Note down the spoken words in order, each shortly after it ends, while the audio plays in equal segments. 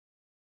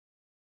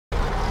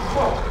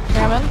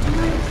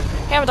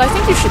Hammond, I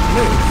think you should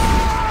move.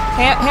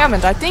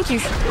 Hammond, I think you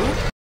should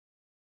move.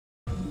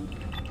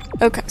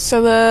 Okay,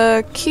 so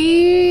the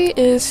key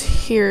is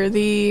here.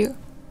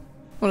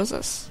 What is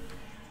this?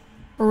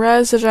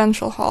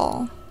 Residential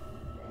hall.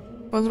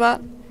 What's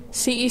that?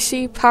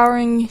 CEC,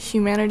 powering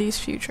humanity's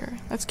future.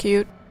 That's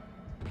cute.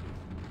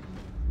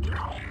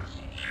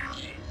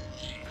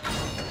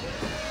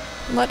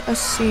 Let us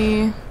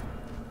see.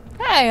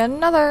 Hey,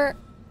 another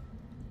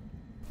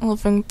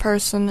living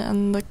person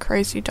and the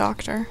crazy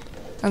doctor.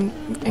 And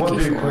what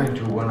do you cling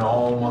to when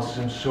all must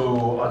seem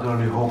so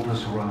utterly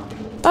hopeless around you?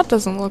 That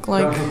doesn't look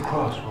like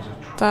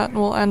that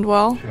will end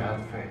well.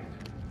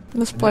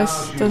 This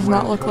place does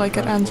not look like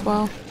it ends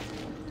well.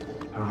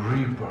 A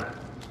rebirth.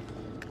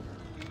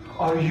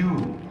 Are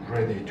you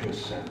ready to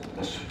ascend,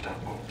 Mr.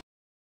 Temple?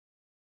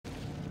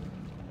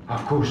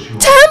 Of course you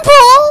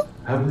Temple!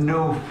 Have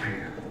no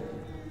fear.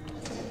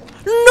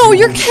 No,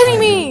 you're kidding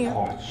me!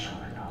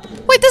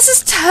 Wait, this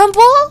is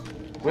Temple?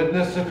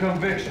 Witness the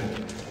conviction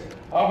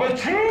of a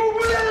true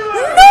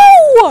believer!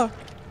 No!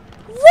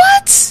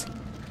 What?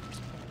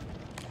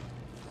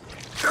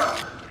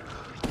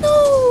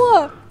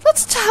 No!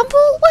 That's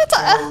Temple? What?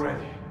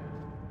 Already.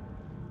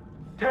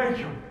 Take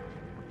him.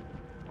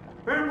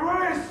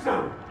 Embrace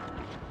them.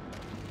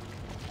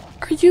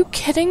 Are you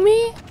kidding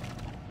me?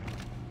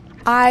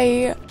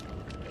 I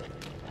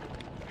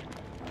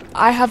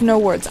have no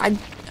words.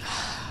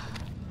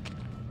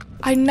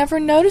 I never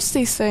noticed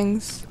these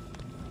things.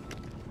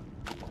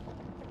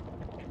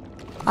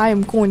 I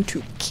am going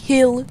to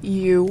kill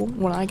you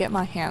when I get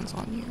my hands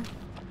on you.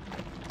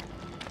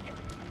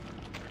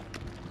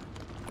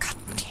 God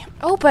damn.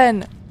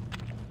 Open!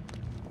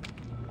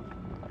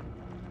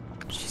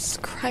 Jesus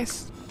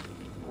Christ.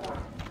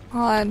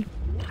 Come on.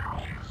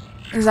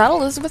 Is that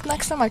Elisabeth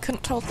next time? I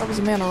couldn't tell if that was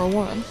a man or a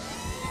woman.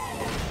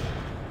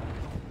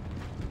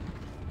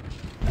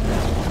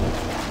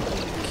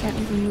 Can't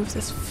even move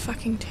this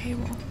fucking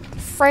table. The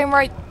frame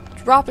rate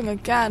dropping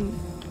again.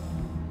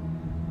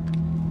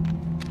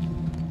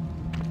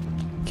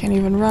 Can't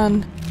even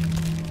run.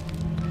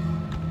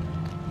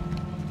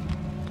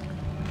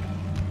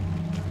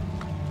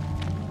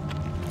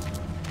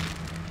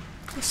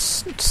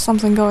 There's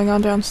something going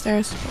on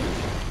downstairs.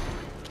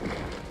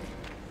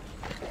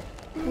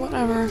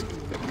 Whatever.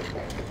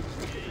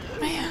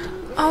 Man.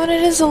 Oh, and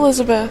it is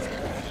Elisabeth.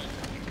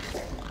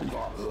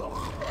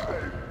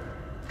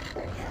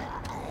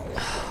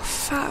 Oh,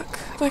 fuck.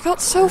 I got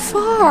so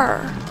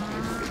far.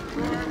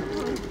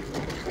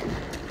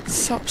 It's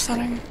so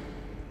upsetting.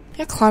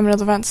 Yeah, climb into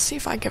the vents, see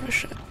if I give a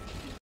shit.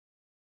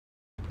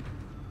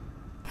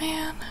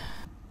 Man.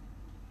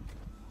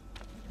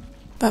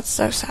 That's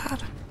so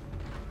sad.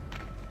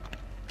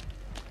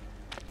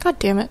 God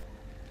damn it.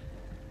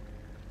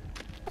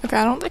 Okay,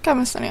 I don't think I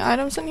missed any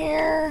items in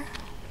here.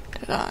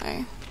 Did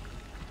I?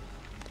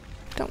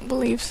 Don't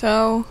believe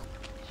so.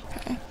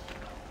 Okay.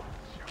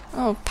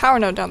 Oh, power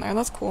node down there,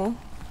 that's cool.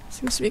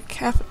 Seems to be a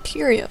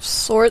cafeteria of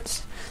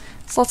sorts.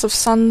 There's lots of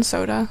sun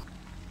soda.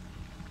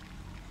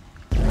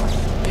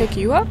 Pick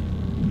you up.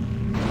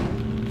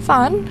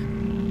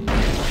 Fun.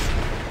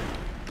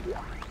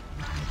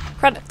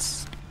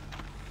 Credits.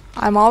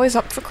 I'm always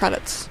up for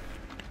credits.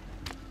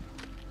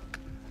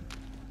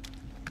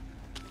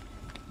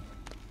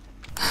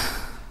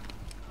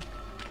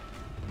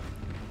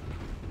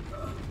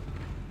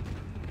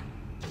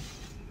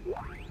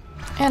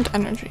 And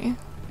energy.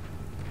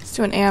 Let's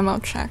do an ammo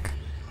check.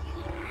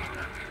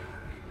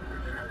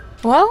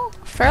 Well,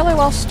 fairly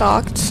well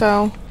stocked,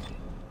 so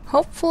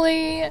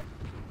hopefully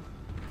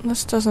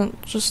this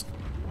doesn't just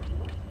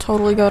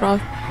totally go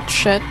to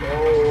shit.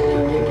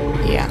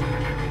 Yeah.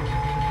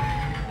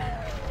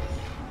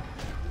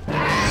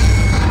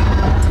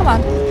 Come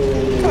on.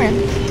 Come here.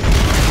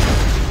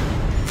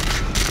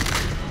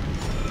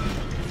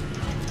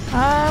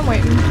 I'm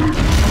waiting.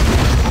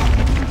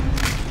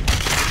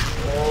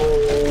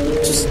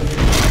 Just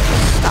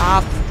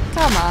stop.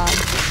 Come on.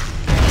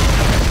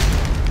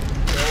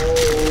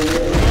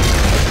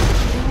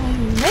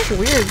 You make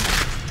weird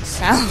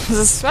sounds,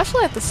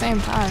 especially at the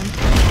same time.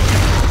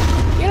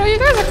 You know, you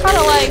guys are kind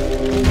of like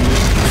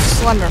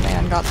Slender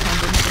Man got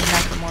turned into a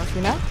necromorph,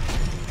 you know?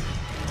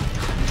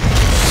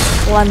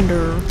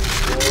 Slender.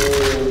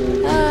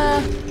 I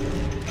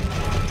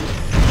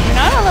mean,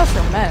 I don't know if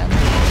they're men.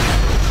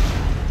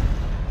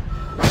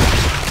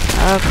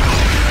 Okay.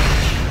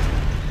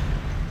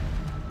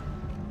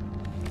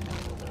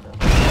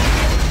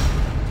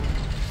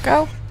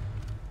 Go.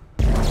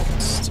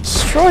 Let's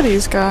destroy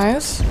these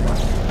guys.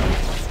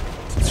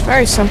 It's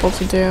very simple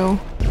to do.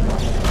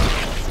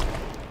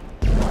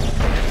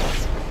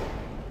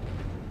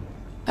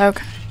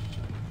 Okay.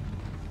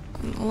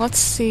 Let's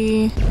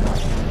see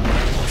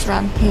what's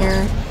around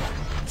here.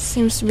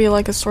 Seems to be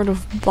like a sort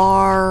of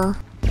bar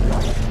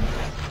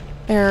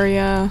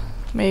area,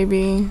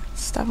 maybe.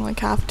 It's definitely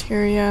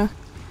cafeteria.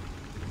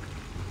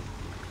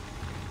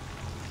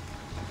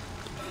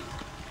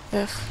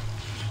 Ugh.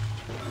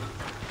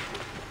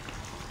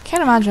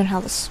 Can't imagine how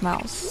this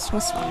smells. It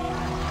smells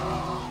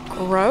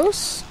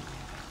gross.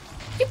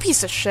 You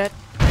piece of shit.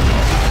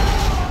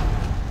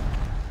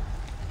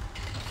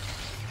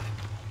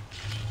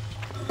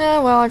 Yeah,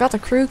 well, I got the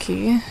crew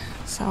key,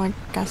 so I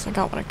guess I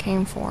got what I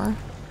came for.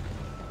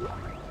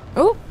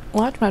 Oh,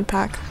 large med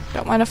pack.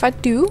 Don't mind if I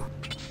do.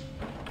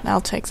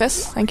 I'll take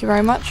this. Thank you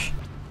very much.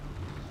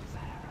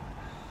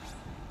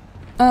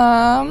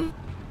 And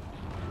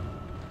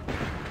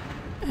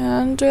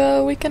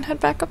we can head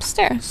back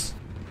upstairs.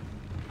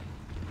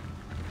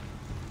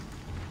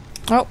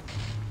 Oh,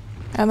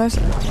 and there's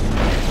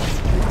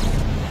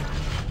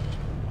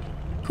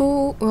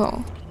cool.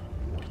 Oh.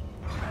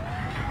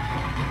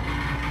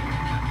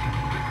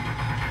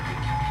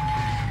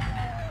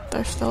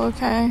 They're still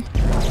okay.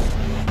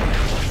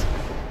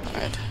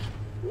 Alright.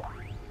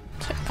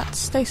 Take that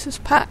stasis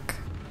pack.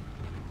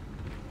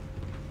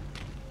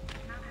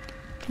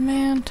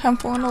 Man,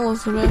 Temple and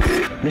Elisabeth.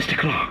 Mr.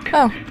 Clark.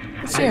 Oh,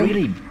 it's you. I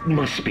really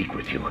must speak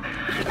with you.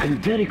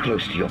 I'm very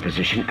close to your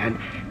position, and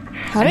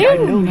how do you I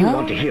know you know?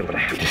 want to hear what I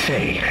have to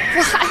say.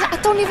 I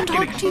don't even I can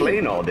talk to you.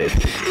 explain all this.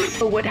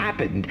 So what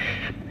happened?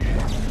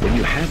 When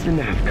you have the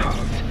nav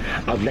cards,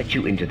 I'll let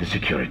you into the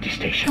security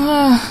station.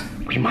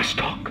 We must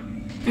talk.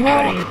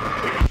 Well,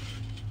 Hurry.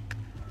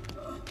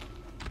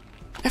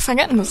 if I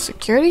get in the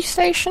security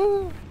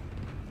station?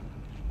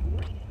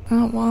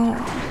 Oh, wow.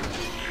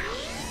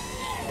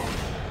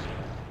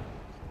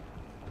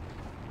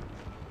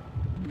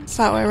 It's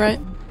that way, right?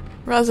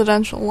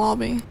 Residential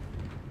lobby.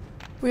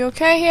 We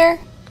okay here?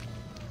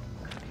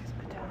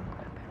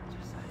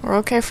 We're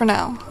okay for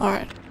now.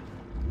 Alright.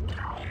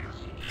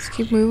 Let's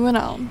keep moving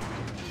on.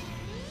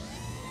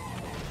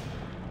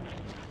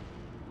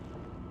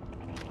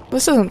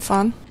 This isn't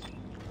fun.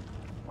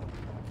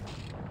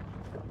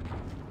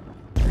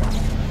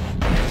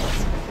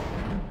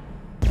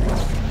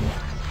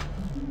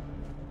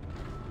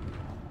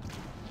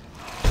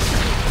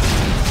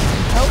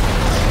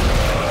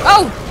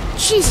 Oh!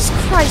 Jesus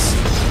Christ!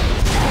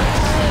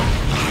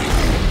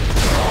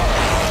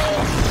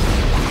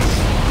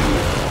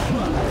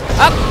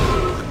 Up!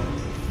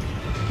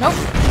 Nope.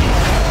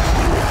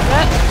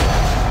 Get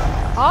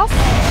off.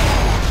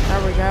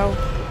 There we go.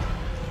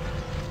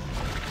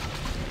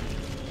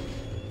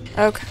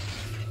 Okay.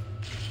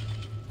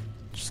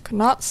 Just could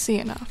not see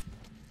enough.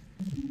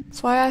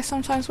 That's why I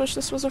sometimes wish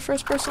this was a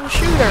first-person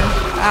shooter.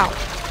 Ow.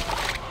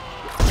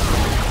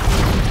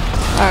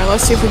 Alright,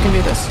 let's see if we can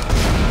do this.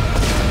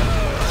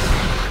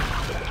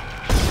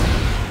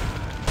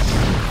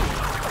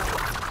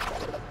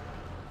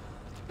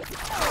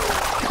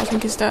 I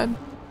think he's dead.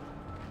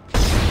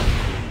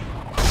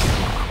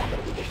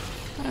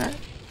 Alright.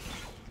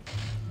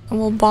 And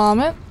we'll bomb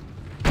it.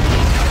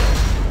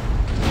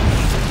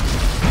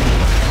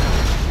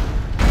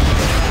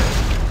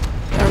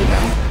 There we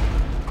go.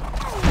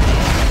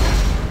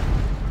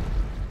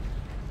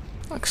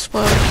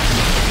 Explode.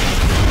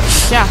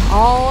 Yeah,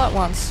 all at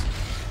once.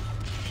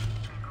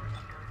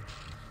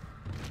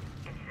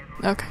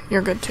 Okay,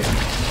 you're good too.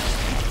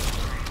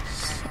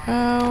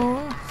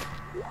 So...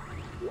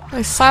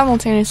 I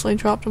simultaneously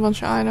dropped a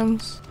bunch of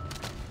items.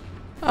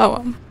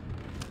 Oh,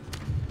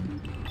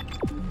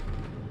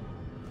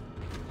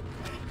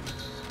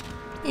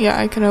 yeah,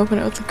 I can open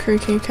it with the crew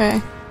key, okay.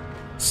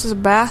 This is a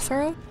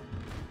bathroom?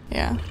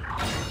 Yeah.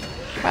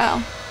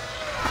 Wow.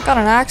 I got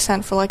an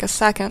accent for like a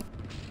second.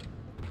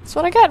 That's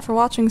what I get for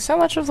watching so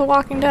much of The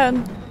Walking Dead.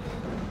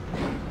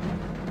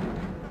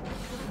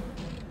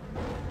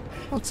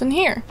 What's in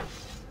here?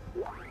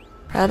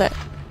 Reddit.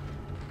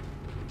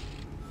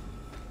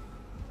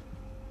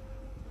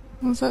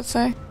 What does that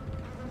say?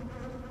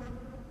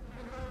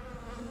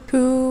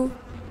 Who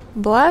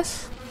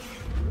bless?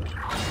 I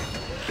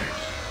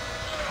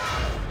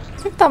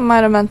think that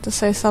might have meant to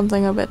say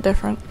something a bit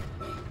different.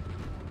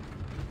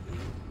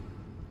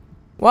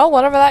 Well,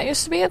 whatever that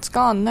used to be, it's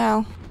gone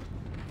now.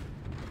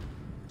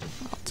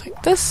 I'll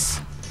take this.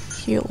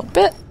 Heal a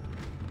bit.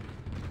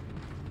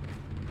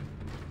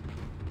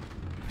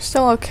 We're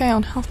still okay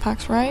on health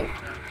packs, right?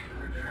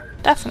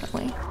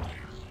 Definitely.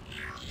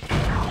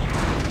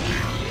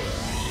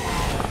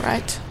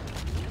 Alright.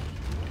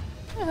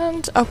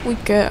 And up we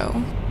go.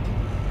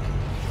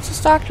 What's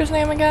this doctor's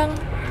name again?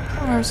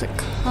 Or is it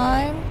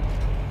Kine?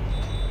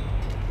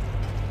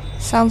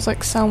 Sounds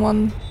like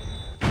someone.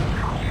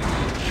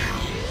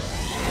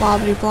 Blah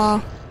blah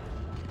blah.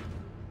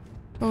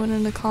 Going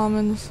into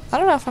commons. I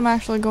don't know if I'm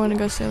actually going to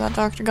go see that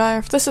doctor guy, or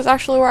if this is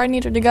actually where I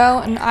needed to go,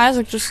 and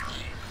Isaac just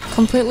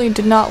completely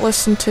did not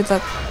listen to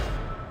the...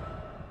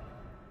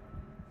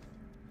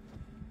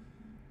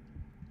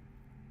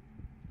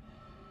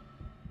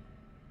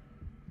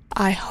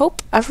 I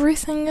hope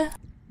everything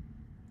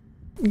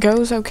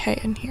goes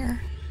okay in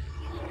here.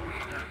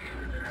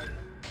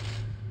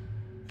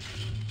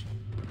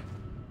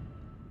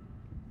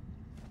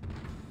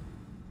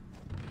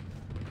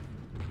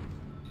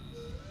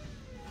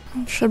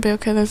 It should be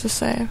okay, there's a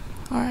save.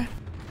 Alright.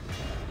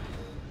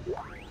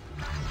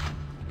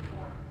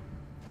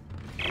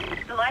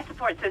 The life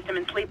support system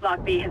in Sleep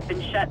Block B has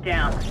been shut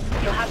down.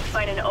 You'll have to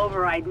find an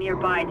override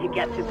nearby to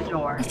get through the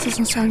door. That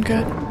doesn't sound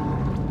good.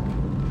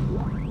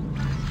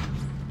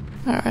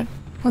 Alright,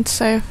 let's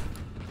save.